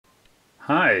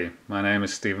Hi, my name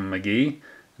is Stephen McGee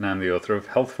and I'm the author of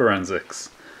Health Forensics.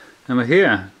 And we're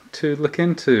here to look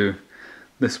into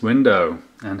this window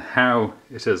and how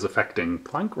it is affecting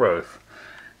plant growth.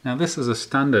 Now this is a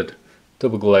standard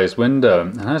double glazed window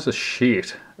and has a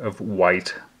sheet of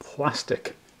white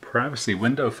plastic privacy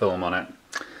window film on it.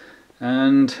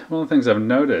 And one of the things I've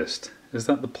noticed is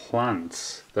that the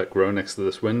plants that grow next to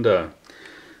this window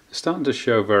are starting to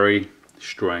show very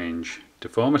strange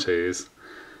deformities,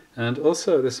 and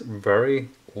also this very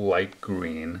light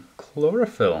green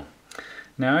chlorophyll.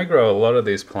 Now I grow a lot of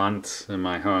these plants in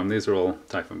my home. These are all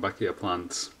Dieffenbachia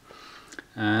plants,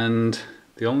 and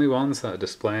the only ones that are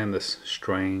displaying this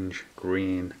strange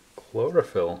green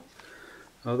chlorophyll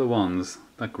are the ones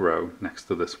that grow next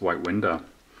to this white window.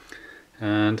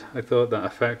 And I thought that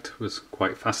effect was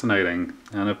quite fascinating,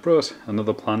 and I've brought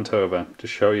another plant over to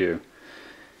show you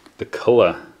the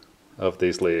colour of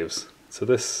these leaves. So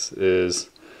this is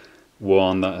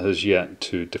one that has yet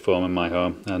to deform in my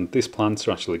home, and these plants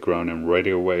are actually grown in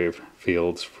radio wave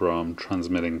fields from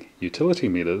transmitting utility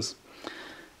meters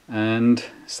and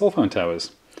cell phone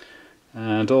towers,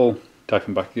 and all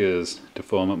Dieffenbachias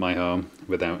deform at my home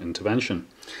without intervention.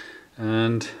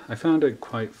 And I found it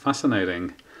quite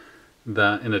fascinating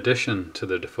that in addition to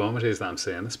the deformities that I'm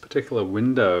seeing, this particular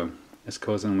window is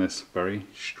causing this very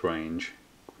strange,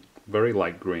 very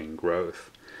light green growth.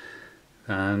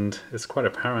 And it's quite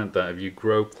apparent that if you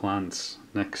grow plants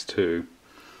next to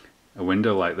a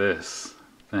window like this,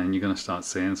 then you're going to start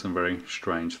seeing some very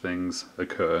strange things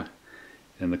occur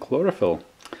in the chlorophyll.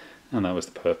 And that was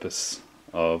the purpose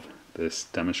of this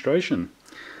demonstration.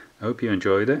 I hope you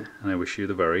enjoyed it, and I wish you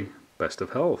the very best of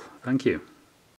health. Thank you.